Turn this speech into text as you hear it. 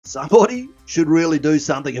Somebody should really do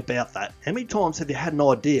something about that. How many times have you had an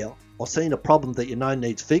idea or seen a problem that you know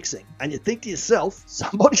needs fixing, and you think to yourself,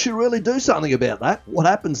 somebody should really do something about that? What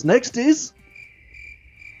happens next is,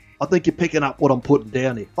 I think you're picking up what I'm putting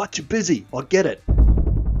down here. But you're busy, I get it.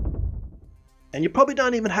 And you probably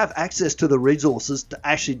don't even have access to the resources to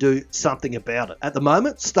actually do something about it. At the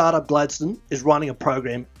moment, Startup Gladstone is running a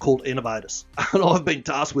program called Innovators, and I've been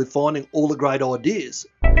tasked with finding all the great ideas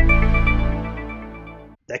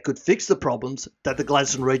that could fix the problems that the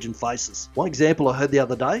Gladstone region faces. One example I heard the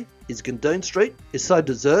other day is Gundoon Street is so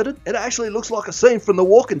deserted, it actually looks like a scene from The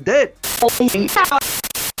Walking Dead.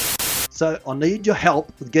 So I need your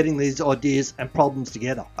help with getting these ideas and problems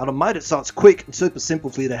together. And I made it so it's quick and super simple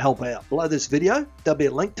for you to help out. Below this video, there'll be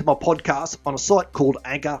a link to my podcast on a site called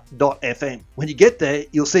Anchor.fm. When you get there,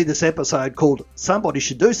 you'll see this episode called Somebody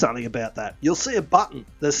Should Do Something About That. You'll see a button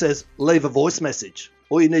that says leave a voice message.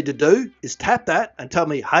 All you need to do is tap that and tell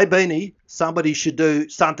me, hey Beanie, somebody should do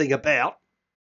something about,